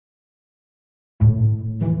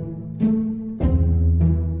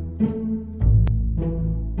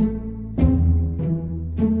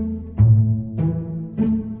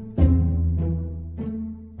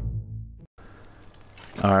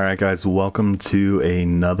Alright guys, welcome to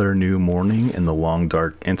another new morning in the Long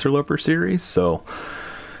Dark Interloper series. So,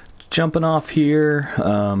 jumping off here,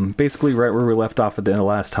 basically right where we left off at the end of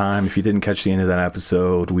last time. If you didn't catch the end of that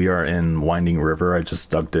episode, we are in Winding River. I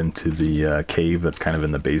just dug into the cave that's kind of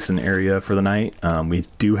in the basin area for the night. We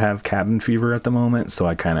do have cabin fever at the moment, so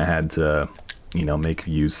I kind of had to, make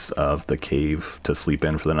use of the cave to sleep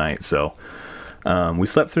in for the night. So, we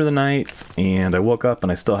slept through the night, and I woke up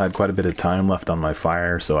and I still had quite a bit of time left on my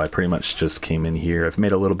fire, so I pretty much just came in here. I've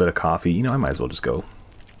made a little bit of coffee. I might as well just go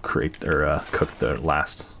create or cook the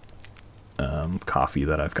last coffee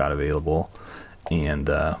that I've got available, and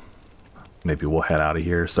maybe we'll head out of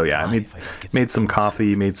here. So yeah, I made some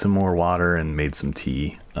coffee, made some more water, and made some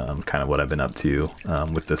tea. Kind of what I've been up to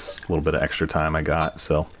with this little bit of extra time I got.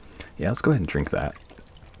 So yeah, let's go ahead and drink that.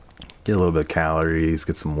 Get a little bit of calories,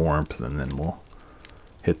 get some warmth, and then we'll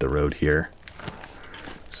hit the road here.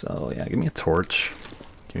 So yeah, give me a torch,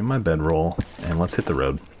 give me my bedroll, and let's hit the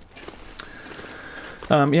road.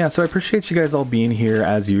 Yeah, so I appreciate you guys all being here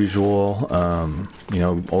as usual.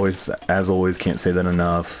 As always, can't say that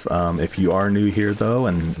enough. If you are new here though,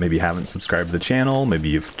 and maybe haven't subscribed to the channel, maybe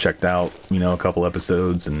you've checked out, a couple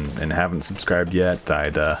episodes and haven't subscribed yet,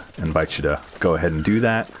 I'd invite you to go ahead and do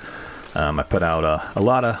that. I put out a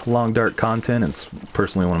lot of Long Dark content. It's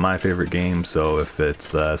personally one of my favorite games, so if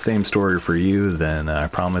it's the same story for you, then I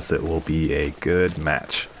promise it will be a good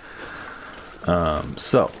match.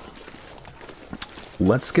 So,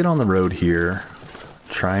 let's get on the road here,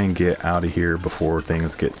 try and get out of here before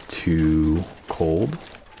things get too cold.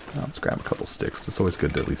 Let's grab a couple sticks. It's always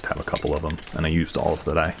good to at least have a couple of them, and I used all of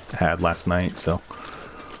that I had last night, so...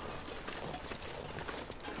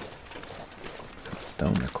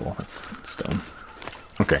 Stone nickel, that's stone.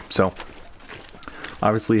 Okay, so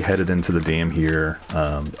obviously headed into the dam here.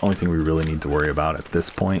 The only thing we really need to worry about at this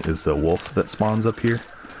point is the wolf that spawns up here,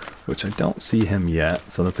 which I don't see him yet,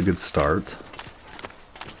 so that's a good start.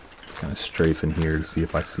 Kind of strafe in here to see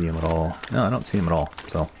if I see him at all. No, I don't see him at all,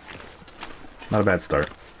 so not a bad start.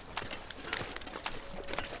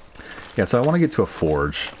 Yeah, so I want to get to a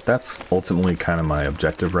forge. That's ultimately kind of my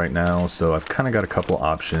objective right now, so I've kind of got a couple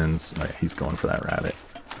options. Oh, yeah, he's going for that rabbit,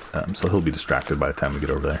 so he'll be distracted by the time we get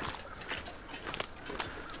over there.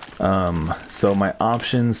 So my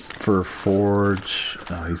options for forge...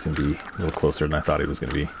 Oh, he's going to be a little closer than I thought he was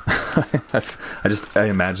going to be. I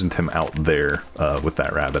imagined him out there with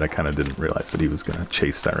that rabbit. I kind of didn't realize that he was going to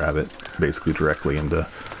chase that rabbit basically directly into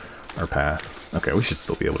our path. Okay, we should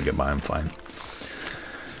still be able to get by him fine.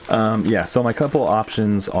 Yeah, so my couple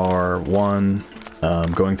options are, one,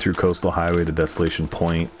 going through Coastal Highway to Desolation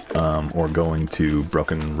Point, or going to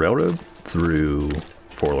Broken Railroad through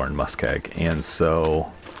Forlorn Muskeg. And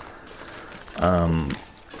so,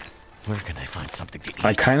 where can I find something to eat?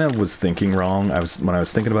 I kind of was thinking wrong. When I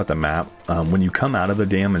was thinking about the map, when you come out of the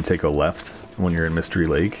dam and take a left when you're in Mystery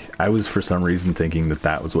Lake, I was for some reason thinking that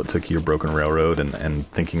that was what took you to Broken Railroad, and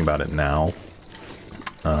thinking about it now,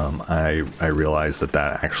 I realized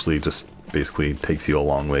that actually just basically takes you a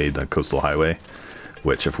long way to Coastal Highway,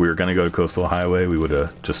 which if we were going to go to Coastal Highway, we would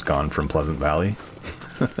have just gone from Pleasant Valley.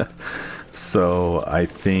 So I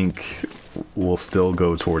think we'll still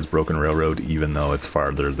go towards Broken Railroad, even though it's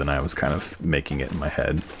farther than I was kind of making it in my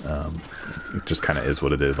head. It just kind of is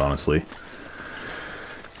what it is, honestly.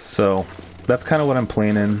 So that's kind of what I'm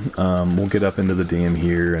planning. We'll get up into the dam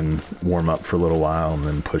here and warm up for a little while and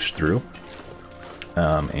then push through.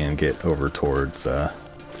 And get over towards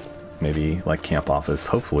maybe like camp office.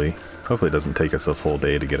 Hopefully it doesn't take us a full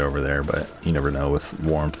day to get over there, but you never know with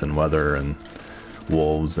warmth and weather and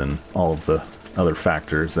wolves and all of the other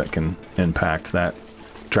factors that can impact that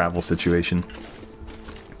travel situation.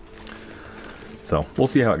 So we'll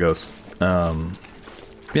see how it goes.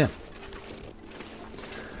 Yeah.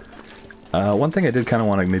 One thing I did kind of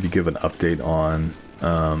want to maybe give an update on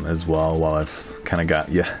as well, while I've kind of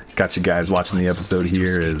got you guys watching the episode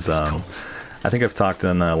here, is I think I've talked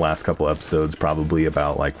in the last couple episodes probably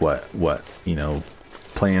about like what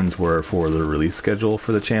plans were for the release schedule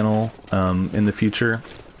for the channel in the future.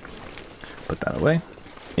 Put that away.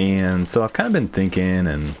 And so I've kind of been thinking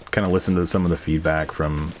and kind of listened to some of the feedback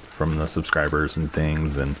from the subscribers and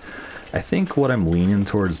things, and I think what I'm leaning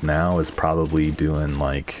towards now is probably doing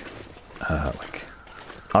like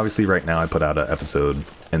obviously right now I put out an episode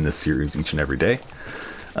in this series each and every day,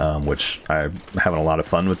 which I'm having a lot of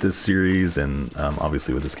fun with this series, and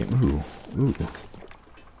obviously with this game. Ooh,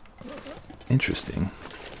 interesting.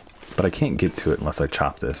 But I can't get to it unless I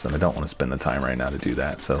chop this, and I don't want to spend the time right now to do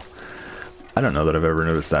that, so I don't know that I've ever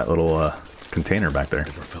noticed that little container back there.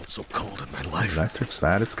 Never felt so cold in my life. Did I search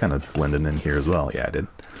that? It's kind of blending in here as well. Yeah, I did.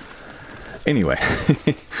 Anyway,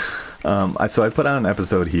 so I put out an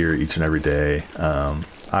episode here each and every day.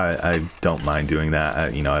 I don't mind doing that.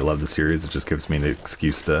 I love the series. It just gives me an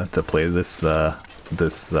excuse to play this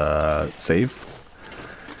save.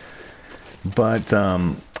 But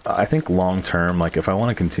I think long term, like if I want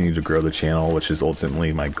to continue to grow the channel, which is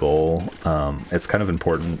ultimately my goal, it's kind of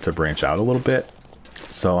important to branch out a little bit.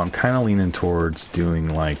 So I'm kind of leaning towards doing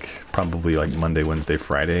probably Monday, Wednesday,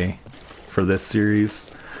 Friday for this series.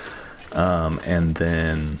 And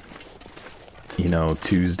then,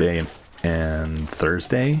 Tuesday and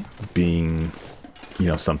Thursday being,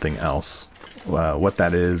 something else. What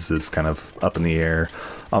that is kind of up in the air.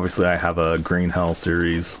 Obviously, I have a Green Hell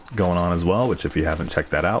series going on as well, which if you haven't checked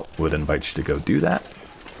that out, would invite you to go do that.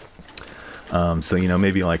 So,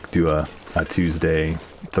 maybe do a Tuesday,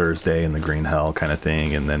 Thursday in the Green Hell kind of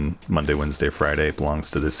thing, and then Monday, Wednesday, Friday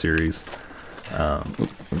belongs to this series. We're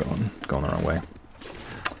going the wrong way.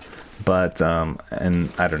 But, and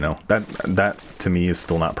I don't know, that to me is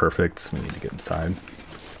still not perfect. We need to get inside.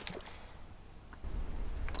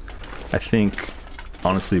 I think,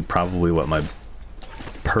 honestly, probably what my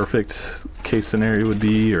perfect case scenario would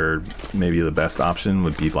be, or maybe the best option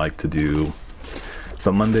would be to do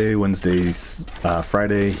some Monday, Wednesday,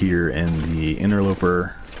 Friday here in the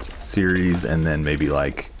Interloper series, and then maybe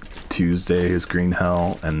Tuesday is Green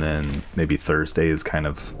Hell, and then maybe Thursday is kind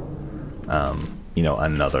of,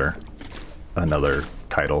 another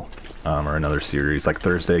title, or another series.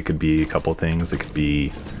 Thursday could be a couple things. It could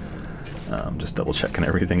be just double checking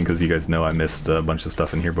everything because you guys know I missed a bunch of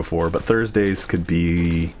stuff in here before, but Thursdays could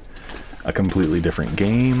be a completely different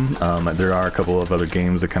game. There are a couple of other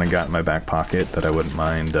games that kind of got in my back pocket that I wouldn't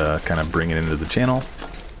mind kind of bringing into the channel.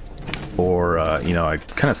 Or, I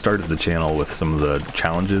kind of started the channel with some of the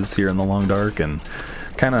challenges here in the Long Dark and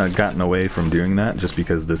kind of gotten away from doing that just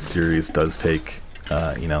because this series does take,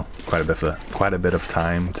 quite a bit of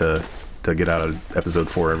time to get out of episode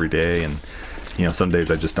 4 every day, and some days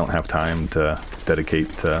I just don't have time to dedicate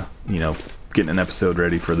to, getting an episode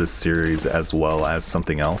ready for this series as well as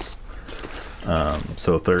something else.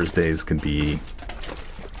 So Thursdays can be,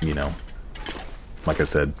 like I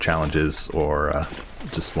said, challenges or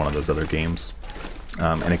just one of those other games.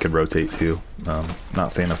 And it could rotate too.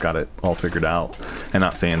 Not saying I've got it all figured out, and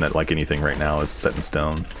not saying that anything right now is set in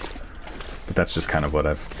stone, but that's just kind of what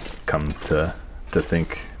I've come to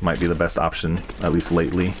think might be the best option, at least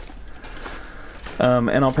lately.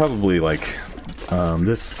 And I'll probably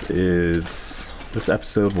this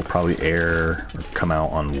episode will probably air or come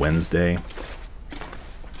out on Wednesday.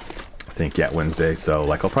 I think, yeah, Wednesday. So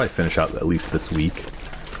I'll probably finish out at least this week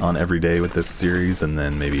on every day with this series, and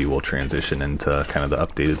then maybe we'll transition into kind of the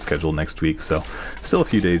updated schedule next week. So still a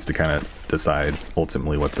few days to kind of decide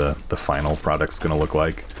ultimately what the final product's going to look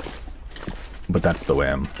like. But that's the way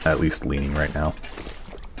I'm at least leaning right now.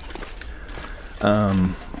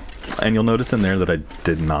 And you'll notice in there that I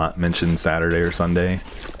did not mention Saturday or Sunday.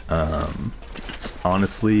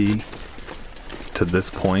 Honestly, to this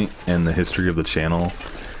point in the history of the channel,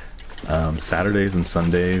 Saturdays and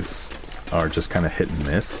Sundays are just kind of hit and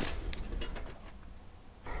miss.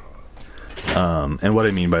 And what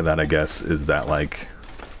I mean by that, I guess, is that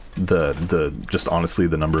the just honestly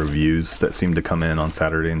the number of views that seem to come in on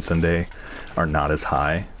Saturday and Sunday are not as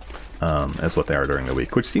high as what they are during the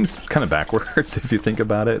week, which seems kind of backwards if you think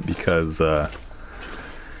about it, because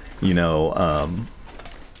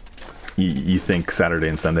you think Saturday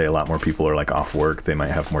and Sunday a lot more people are off work, they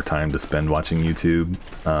might have more time to spend watching YouTube,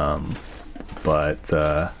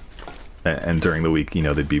 and during the week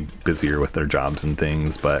they'd be busier with their jobs and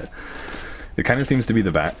things, but it kind of seems to be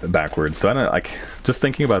the backwards. So I don't just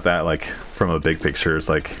thinking about that from a big picture, it's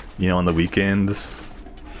on the weekend,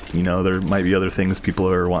 there might be other things people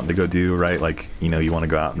are wanting to go do, right? You want to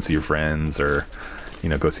go out and see your friends, or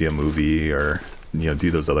go see a movie, or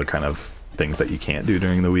do those other kind of things that you can't do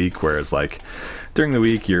during the week. Whereas during the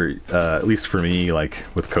week, you're at least for me,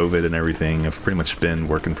 with COVID and everything, I've pretty much been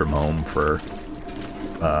working from home for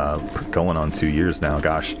going on 2 years now,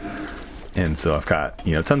 gosh. And so I've got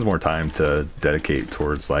tons more time to dedicate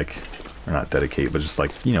towards or not dedicate, but just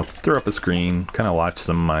throw up a screen, kind of watch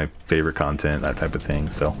some of my favorite content, that type of thing.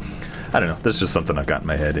 So I don't know, that's just something I've got in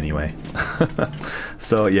my head anyway.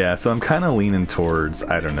 So yeah, so I'm kind of leaning towards,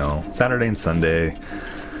 I don't know, Saturday and Sunday,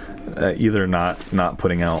 either not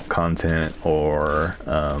putting out content, or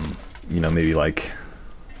maybe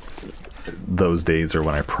those days are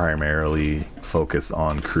when I primarily focus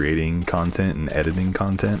on creating content and editing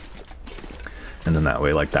content, and then that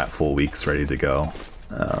way that full week's ready to go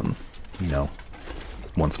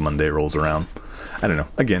once Monday rolls around. I don't know,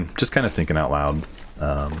 again, just kind of thinking out loud.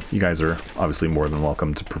 You guys are obviously more than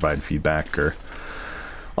welcome to provide feedback or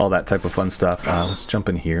all that type of fun stuff. Let's jump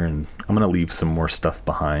in here, and I'm going to leave some more stuff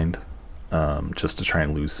behind just to try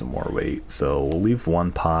and lose some more weight. So we'll leave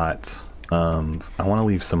one pot. I want to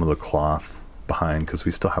leave some of the cloth behind because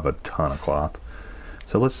we still have a ton of cloth.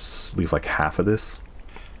 So let's leave like half of this.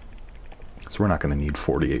 So we're not going to need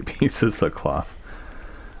 48 pieces of cloth.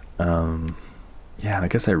 Yeah, I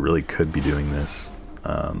guess I really could be doing this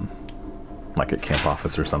like at camp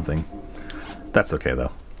office or something. That's okay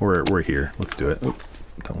though. We're here. Let's do it. Oop,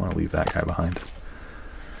 don't want to leave that guy behind.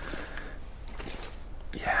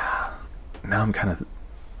 Yeah. Now I'm kind of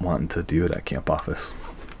wanting to do it at camp office.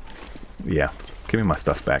 Yeah. Give me my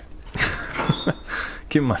stuff back.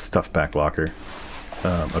 Give me my stuff back, locker.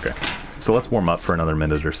 Okay. So let's warm up for another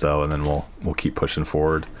minute or so, and then we'll keep pushing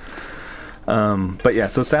forward. But yeah,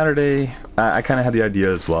 so Saturday, I kind of had the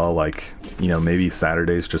idea as well, like, you know, maybe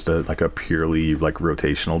Saturday's just a purely like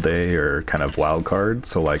rotational day or kind of wild card.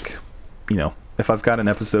 So like, you know, if I've got an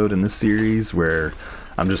episode in this series where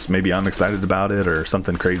I'm excited about it, or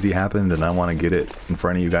something crazy happened and I want to get it in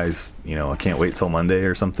front of you guys, you know, I can't wait till Monday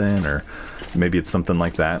or something, or maybe it's something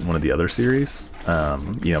like that in one of the other series.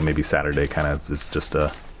 You know, maybe Saturday kind of is just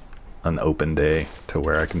an open day to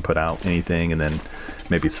where I can put out anything, and then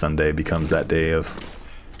maybe Sunday becomes that day of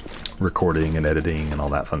recording and editing and all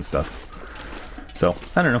that fun stuff. So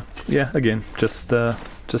I don't know. Yeah, again, just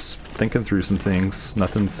thinking through some things.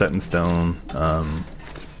 Nothing set in stone.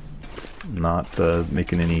 Not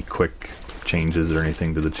making any quick changes or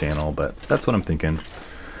anything to the channel, but that's what I'm thinking.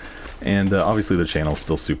 And obviously the channel's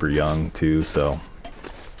still super young too, so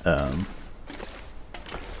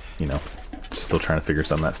you know, still trying to figure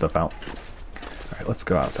some of that stuff out. All right, let's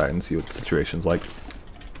go outside and see what the situation's like.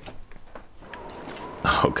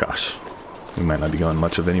 Oh gosh, we might not be going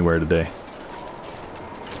much of anywhere today.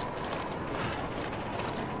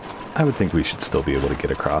 I would think we should still be able to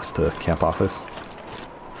get across to camp office.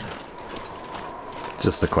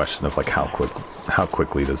 Just a question of like how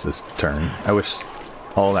quickly does this turn? I wish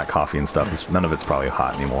all that coffee and stuff none of it's probably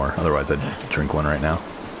hot anymore. Otherwise, I'd drink one right now.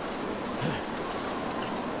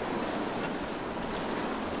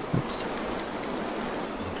 Oops.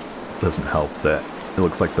 Doesn't help that it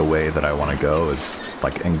looks like the way that I want to go is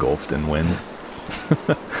like engulfed in wind.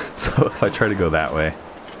 So if I try to go that way,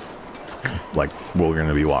 it's like we're going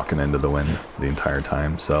to be walking into the wind the entire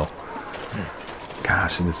time. So,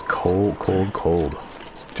 gosh, it is cold, cold, cold.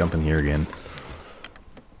 Let's jump in here again.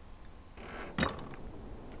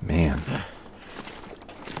 Man.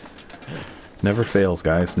 Never fails,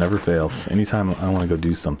 guys. Never fails. Anytime I want to go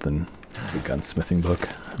do something. It's a gunsmithing book.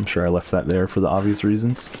 I'm sure I left that there for the obvious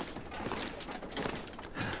reasons.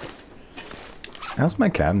 How's my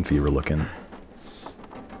cabin fever looking?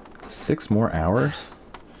 6 more hours?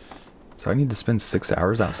 So I need to spend 6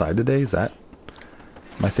 hours outside today? Am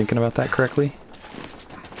I thinking about that correctly?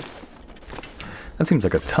 That seems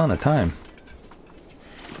like a ton of time.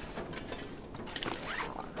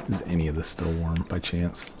 Is any of this still warm by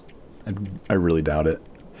chance? I really doubt it.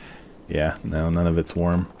 Yeah, no, none of it's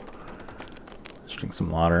warm. Let's drink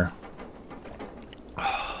some water.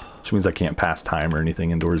 Which means I can't pass time or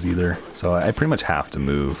anything indoors either. So I pretty much have to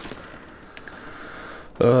move.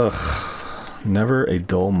 Ugh. Never a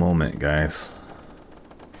dull moment, guys.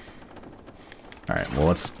 Alright, well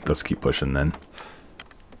let's keep pushing then.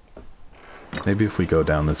 Maybe if we go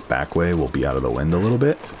down this back way, we'll be out of the wind a little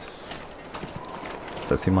bit. Does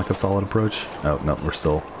that seem like a solid approach? Oh, no, we're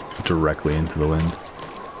still directly into the wind.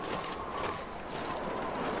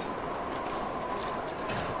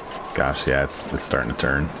 Gosh, yeah, it's starting to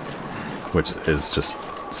turn. Which is just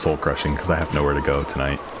soul-crushing, because I have nowhere to go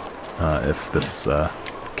tonight. If this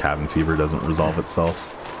cabin fever doesn't resolve itself,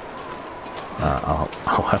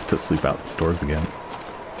 I'll have to sleep outdoors again.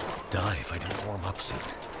 Die if I don't warm up soon.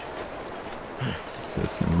 This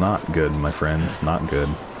is not good, my friends. Not good.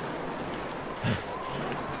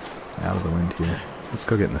 Out of the wind here. Let's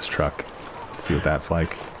go get in this truck. See what that's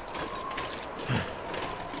like.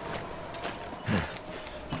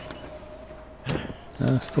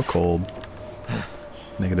 Still cold.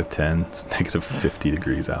 -10. It's -50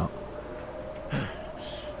 degrees out.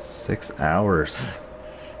 6 hours.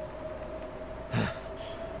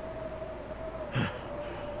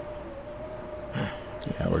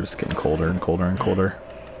 Yeah, we're just getting colder and colder and colder.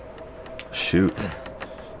 Shoot.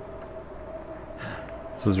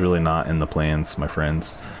 This was really not in the plans, my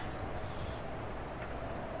friends.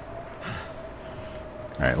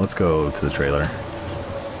 Alright, let's go to the trailer.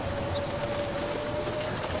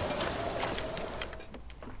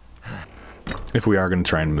 If we are going to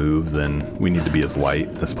try and move, then we need to be as light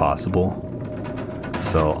as possible.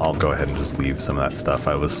 so I'll go ahead and just leave some of that stuff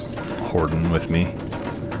I was hoarding with me.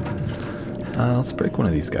 Let's break one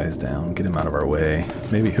of these guys down, get him out of our way.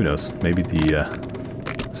 Maybe, who knows, maybe the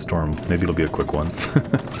storm, maybe it'll be a quick one.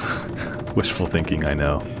 Wishful thinking, I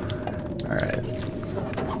know. Alright.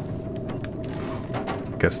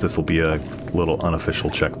 Guess this will be a little unofficial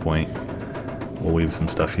checkpoint. We'll leave some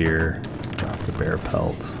stuff here. Drop the bear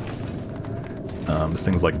pelt. This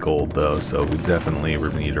thing's like gold though, so we definitely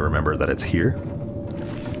need to remember that it's here.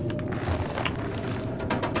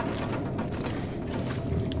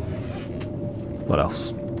 What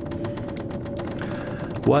else?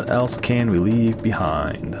 What else can we leave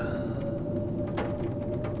behind?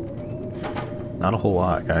 Not a whole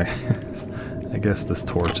lot, guys. I guess this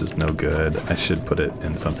torch is no good. I should put it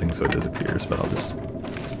in something so it disappears, but I'll just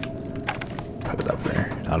put it up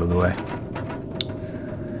there, out of the way.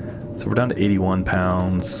 So we're down to 81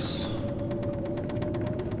 pounds.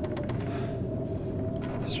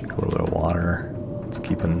 Just drink a little bit of water. It's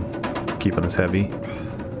keeping us heavy.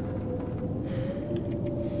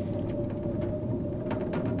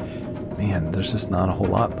 Man, there's just not a whole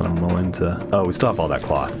lot that I'm willing to... Oh, we still have all that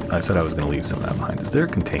cloth. I said I was going to leave some of that behind. Is there a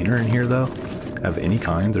container in here, though? Of any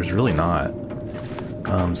kind? There's really not.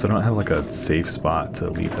 So I don't have, like, a safe spot to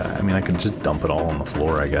leave that. I mean, I could just dump it all on the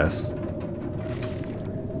floor, I guess.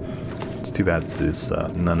 It's too bad this,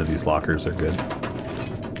 none of these lockers are good.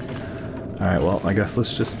 Alright, well, I guess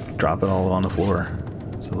let's just drop it all on the floor.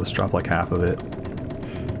 So let's drop, like, half of it.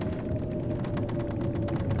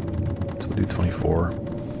 So we'll do 24.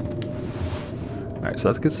 Alright,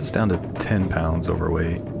 so that gets us down to 10 pounds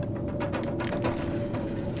overweight.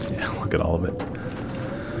 Yeah, look at all of it.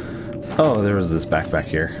 Oh, there was this backpack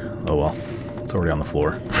here. Oh well, it's already on the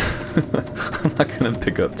floor. I'm not going to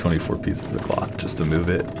pick up 24 pieces of cloth just to move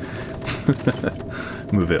it.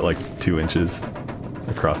 Move it like 2 inches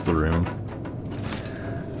across the room.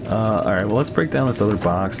 Alright, well let's break down this other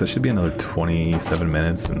box. That should be another 27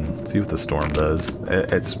 minutes and see what the storm does.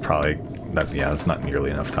 It's probably, it's not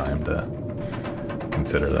nearly enough time to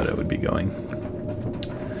consider that it would be going.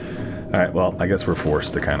 Alright, well, I guess we're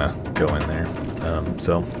forced to kind of go in there.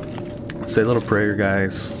 So, say a little prayer,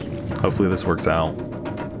 guys. Hopefully this works out.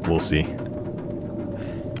 We'll see.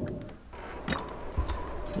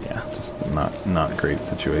 Yeah, just not a great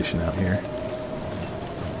situation out here.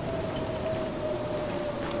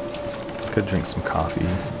 Could drink some coffee.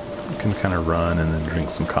 You can kind of run and then drink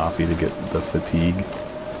some coffee to get the fatigue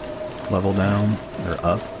level down, or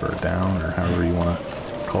up, or down, or however you want to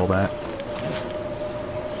call that.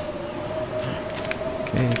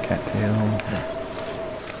 Okay, cattail.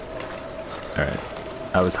 Alright.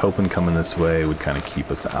 I was hoping coming this way would kind of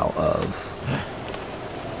keep us out of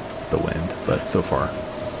the wind, but so far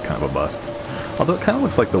it's kind of a bust. Although it kind of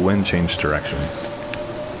looks like the wind changed directions,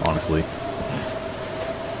 honestly.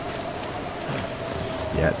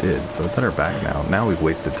 Yeah, it did. So it's at our back now. Now we've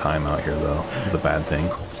wasted time out here, though. It's a bad thing.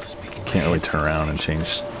 Can't really turn around and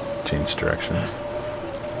change directions.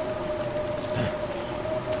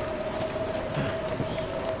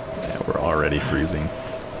 Yeah, we're already freezing.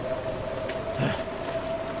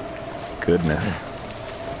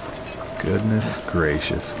 Goodness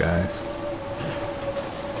gracious, guys.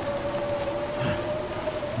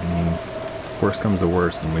 I mean, worst comes to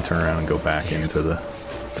worst, and we turn around and go back into the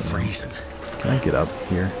freezing. Can I get up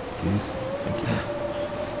here, please? Thank you.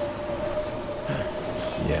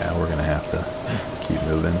 Yeah, we're gonna have to keep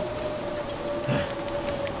moving.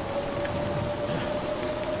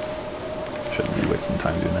 Shouldn't be wasting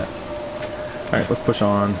time doing that. Alright, let's push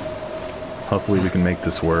on. Hopefully we can make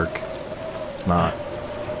this work. Not.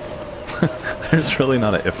 There's really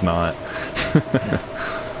not a if not.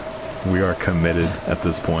 We are committed at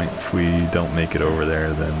this point. If we don't make it over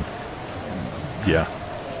there, then yeah,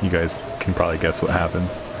 you guys can probably guess what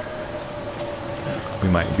happens. We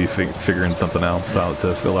might be figuring something else out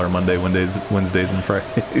to fill our Wednesdays and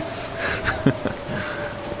Fridays.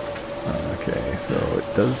 Okay, so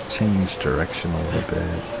it does change direction a little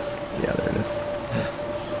bit. Yeah, there it is.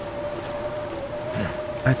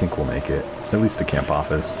 I think we'll make it. At least to camp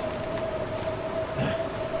office.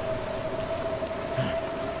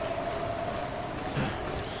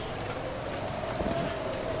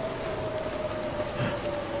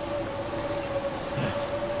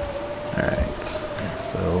 Alright,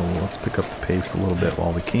 so let's pick up the pace a little bit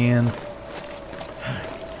while we can.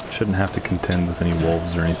 Shouldn't have to contend with any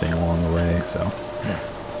wolves or anything along the way, so...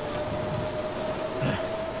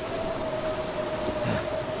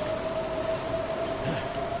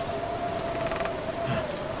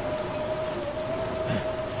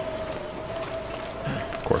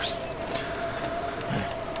 Of course.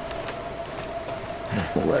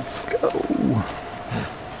 Let's go.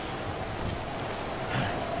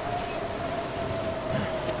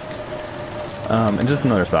 And just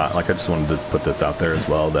another thought, like I just wanted to put this out there as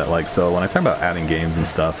well, that like, so when I talk about adding games and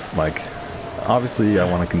stuff, like obviously I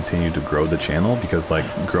want to continue to grow the channel, because like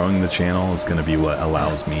growing the channel is going to be what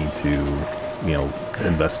allows me to, you know,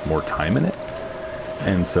 invest more time in it.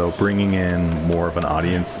 And so bringing in more of an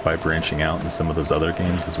audience by branching out into some of those other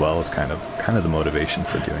games as well is kind of the motivation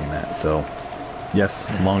for doing that. So yes,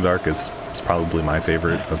 Long Dark is probably my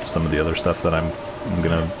favorite of some of the other stuff that I'm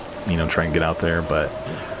gonna, you know, try and get out there, but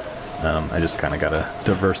I just kind of gotta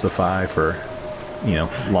diversify for, you know,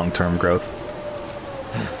 long-term growth.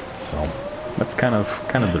 So that's kind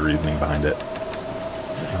of the reasoning behind it.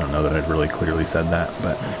 I don't know that I'd really clearly said that,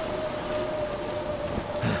 but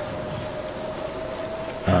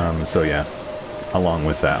so yeah, along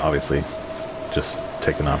with that, obviously, just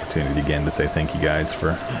take an opportunity again to say thank you guys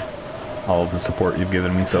for all of the support you've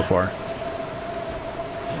given me so far.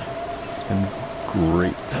 It's been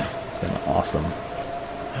great. It's been awesome.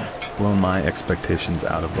 Blown my expectations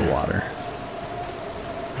out of the water.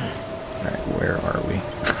 Alright, where are we?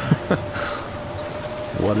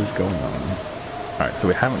 What is going on? Alright, so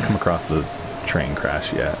we haven't come across the train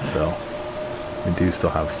crash yet, so we do still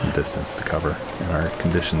have some distance to cover, and our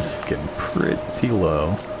conditions getting pretty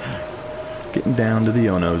low. Getting down to the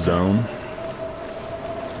Ono zone.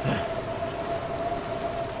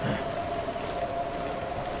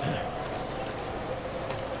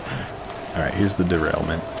 Alright, here's the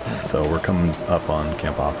derailment. So we're coming up on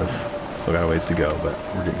Camp Office. Still got a ways to go, but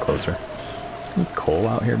we're getting closer. Any coal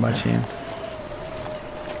out here by chance?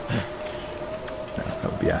 No,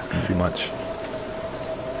 that would be asking too much.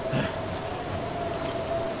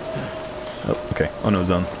 Oh, okay. Ono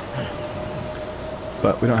zone.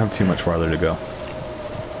 But we don't have too much farther to go.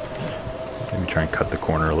 Maybe try and cut the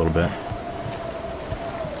corner a little bit.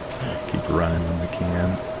 Keep running when we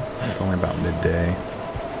can. It's only about midday.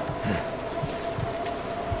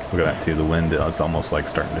 Look at that too, the wind is almost like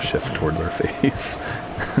starting to shift towards our face.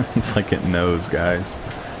 It's like it knows, guys.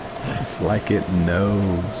 It's like it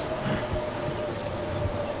knows.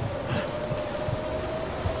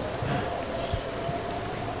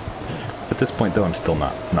 At this point though, I'm still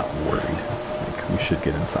not worried. Like, we should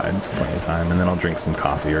get inside with plenty of time, and then I'll drink some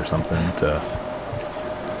coffee or something to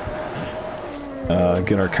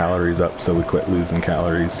get our calories up so we quit losing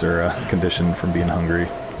calories or condition from being hungry.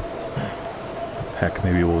 Heck,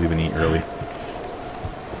 maybe we'll even eat early.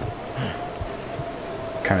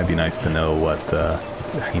 Kind of be nice to know what,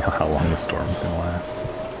 you know, how long the storm's gonna last.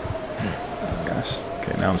 Oh gosh.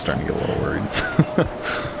 Okay, now I'm starting to get a little worried.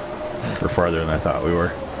 We're farther than I thought we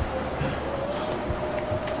were.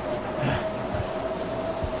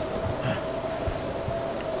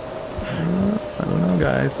 I don't know,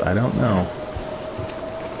 guys. I don't know.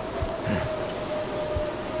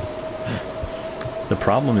 The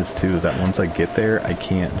problem is too is that once I get there, I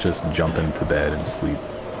can't just jump into bed and sleep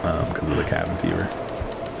because of the cabin fever.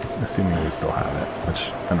 Assuming we still have it, which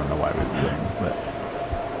I don't know why we wouldn't, but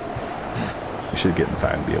we should get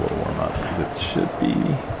inside and be able to warm up, because it should be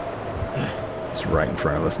just right in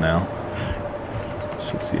front of us now.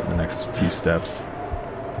 Should see it in the next few steps.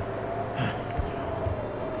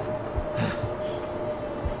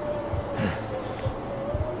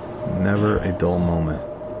 Never a dull moment.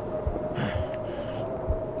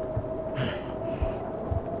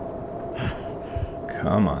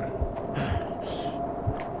 Come on.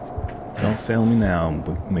 Don't fail me now,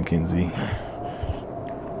 Mackenzie.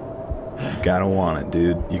 You gotta want it,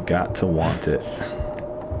 dude. You got to want it.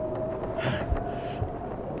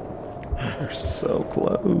 They're so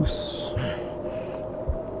close.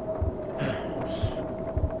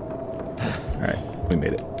 Alright, we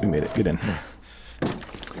made it. We made it. Get in.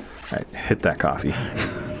 Alright, hit that coffee.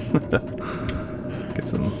 Get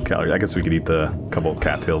some calories. I guess we could eat the couple of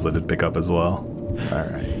cattails I did pick up as well.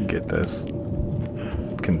 Alright, get this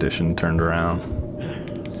condition turned around.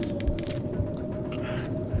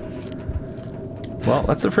 Well,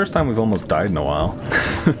 that's the first time we've almost died in a while.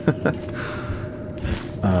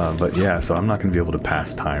 But yeah, so I'm not going to be able to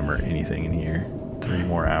pass time or anything in here. 3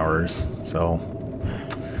 more hours, so...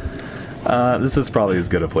 this is probably as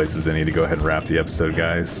good a place as any to go ahead and wrap the episode,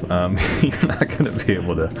 guys. You're not going to be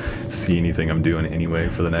able to see anything I'm doing anyway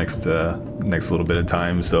for the next little bit of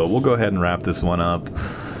time, so we'll go ahead and wrap this one up.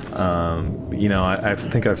 You know, I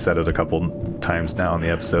think I've said it a couple times now in the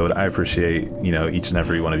episode. I appreciate, you know, each and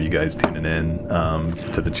every one of you guys tuning in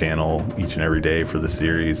to the channel each and every day for the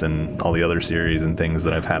series and all the other series and things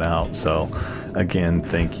that I've had out. So, again,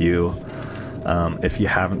 thank you. If you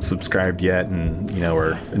haven't subscribed yet and,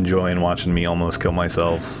 are enjoying watching me almost kill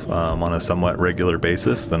myself on a somewhat regular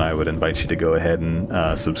basis, then I would invite you to go ahead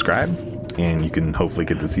and subscribe. And you can hopefully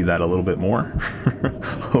get to see that a little bit more.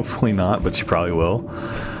 Hopefully not, but you probably will.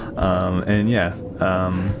 And yeah,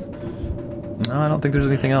 no, I don't think there's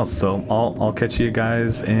anything else. So I'll catch you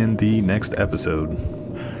guys in the next episode.